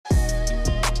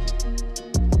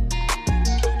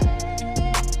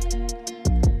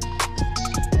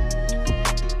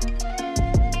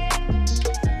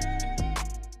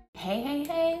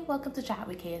welcome to Chat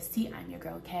with KST. I'm your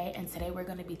girl Kay, and today we're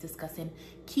going to be discussing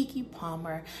Keke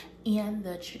Palmer and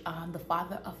the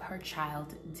father of her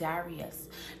child, Darius.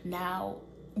 Now,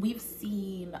 we've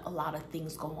seen a lot of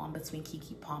things go on between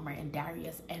Keke Palmer and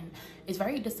Darius, and it's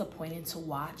very disappointing to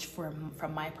watch from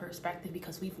my perspective,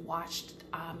 because we've watched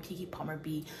Keke Palmer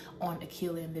be on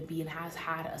Akila and the Bee and has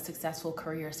had a successful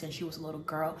career since she was a little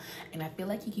girl, and I feel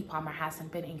like Keke Palmer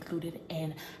hasn't been included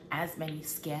in as many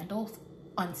scandals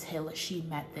until she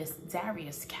met this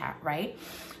Darius cat, right?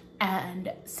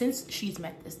 And since she's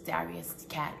met this Darius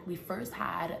cat, we first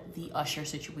had the Usher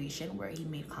situation where he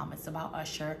made comments about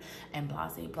Usher and blah,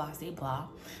 blah, blah.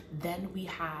 Then we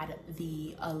had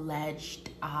the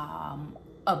alleged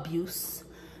abuse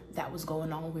that was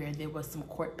going on, where there was some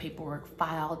court paperwork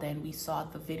filed, and we saw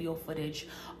the video footage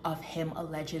of him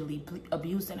allegedly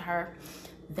abusing her.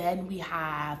 Then we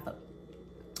have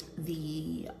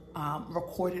the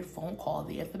recorded phone call,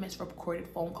 the infamous recorded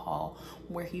phone call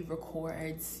where he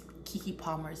records Keke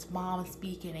Palmer's mom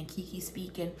speaking and Keke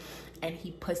speaking, and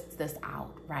he puts this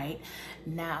out, right?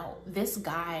 Now, this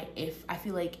guy, I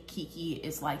feel like Keke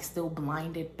is like still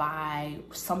blinded by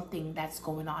something that's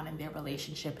going on in their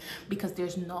relationship, because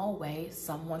there's no way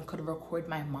someone could record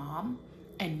my mom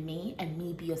and me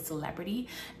be a celebrity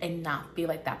and not feel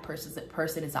like that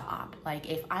person is a op. Like,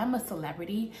 if I'm a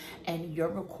celebrity and you're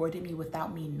recording me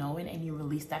without me knowing, and you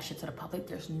release that shit to the public,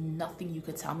 there's nothing you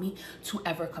could tell me to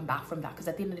ever come back from that, because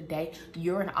at the end of the day,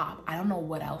 you're an op. I don't know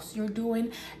what else you're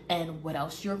doing and what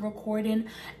else you're recording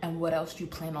and what else you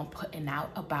plan on putting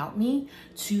out about me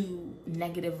to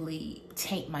negatively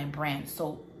taint my brand.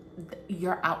 So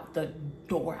you're out the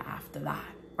door after that,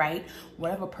 right?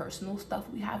 Whatever personal stuff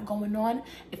we have going on,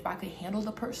 if I could handle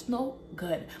the personal,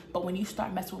 good. But when you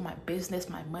start messing with my business,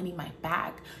 my money, my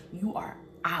bag, you are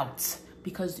out,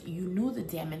 because you knew the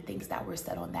damning things that were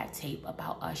said on that tape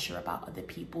about Usher, about other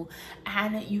people,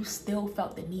 and you still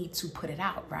felt the need to put it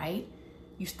out, right?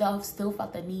 You still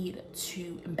felt the need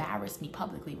to embarrass me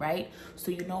publicly, right?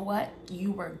 So you know what?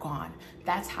 You were gone.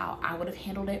 That's how I would have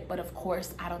handled it. But of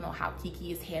course, I don't know how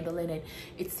Keke is handling it.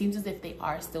 It seems as if they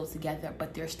are still together,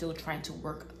 but they're still trying to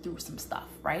work through some stuff,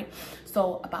 right?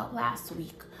 So about last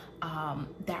week,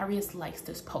 Darius likes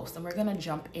this post, and we're gonna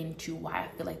jump into why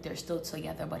I feel like they're still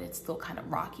together, but it's still kind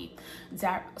of rocky.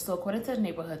 So according to the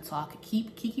Neighborhood Talk,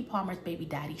 Keke Palmer's baby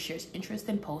daddy shares interest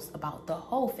in posts about the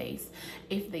whole face.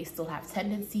 If they still have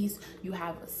tendencies, you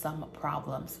have some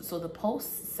problems. So the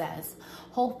post says,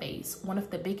 whole face, one of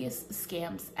the biggest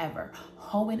scams ever.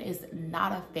 Hoeing is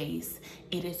not a face,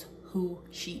 it is who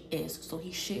she is. So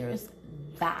he shares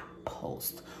that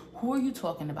post. Who are you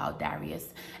talking about,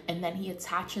 Darius? And then he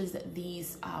attaches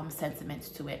these sentiments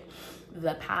to it.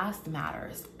 The past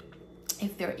matters.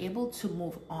 If they're able to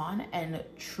move on and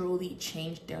truly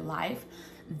change their life,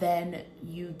 then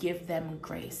you give them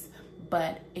grace.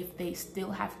 But if they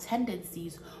still have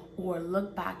tendencies or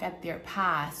look back at their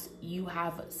past, you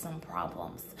have some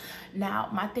problems. Now,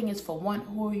 my thing is, for one,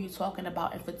 who are you talking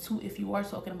about? And for two, if you are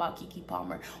talking about Keke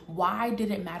Palmer, why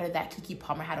did it matter that Keke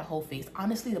Palmer had a whole face?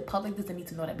 Honestly, the public doesn't need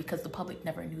to know that, because the public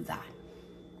never knew that.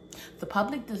 The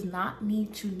public does not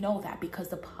need to know that, because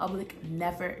the public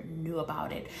never knew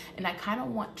about it. And I kind of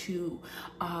want to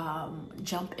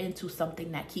jump into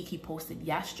something that Keke posted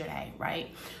yesterday,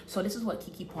 right? So this is what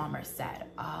Keke Palmer said.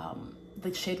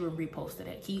 The Shade Room reposted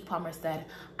it. Keke Palmer said,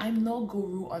 I'm no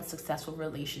guru on successful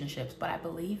relationships, but I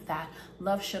believe that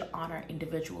love should honor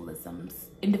individualism,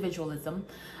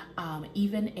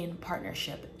 even in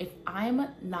partnership. If I'm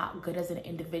not good as an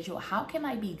individual, how can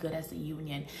I be good as a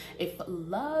union? If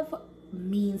love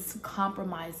means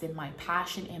compromising my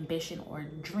passion, ambition, or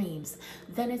dreams,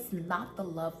 then it's not the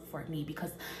love for me,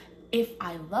 because if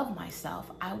I love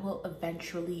myself, I will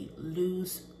eventually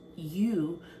lose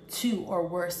you too, or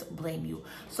worse, blame you.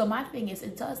 So my thing is,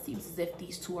 it does seem as if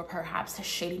these two are perhaps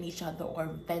shading each other or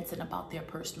venting about their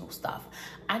personal stuff.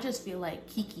 I just feel like,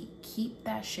 Keke, keep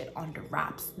that shit under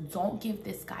wraps. Don't give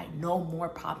this guy no more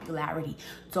popularity.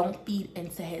 Don't feed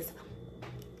into his,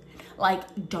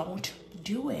 like, don't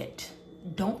do it.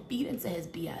 Don't feed into his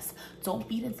BS. Don't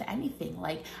feed into anything.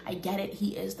 Like, I get it,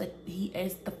 he is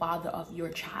the father of your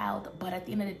child, but at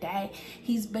the end of the day,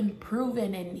 he's been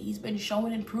proven, and he's been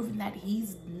showing and proven that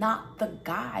he's not the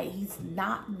guy. He's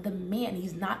not the man.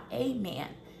 He's not a man.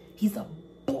 He's a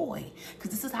boy, because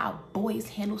this is how boys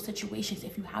handle situations.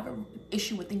 If you have an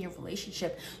issue within your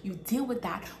relationship, you deal with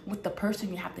that with the person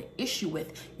you have the issue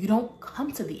with. You don't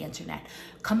come to the internet.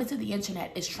 Coming to the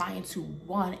internet is trying to,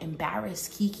 one, embarrass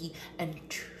Keke, and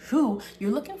two,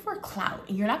 you're looking for clout,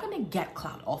 and you're not going to get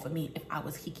clout off of me if I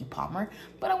was Keke Palmer.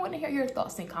 But I want to hear your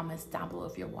thoughts and comments down below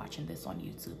if you're watching this on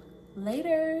YouTube.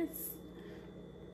 Laters.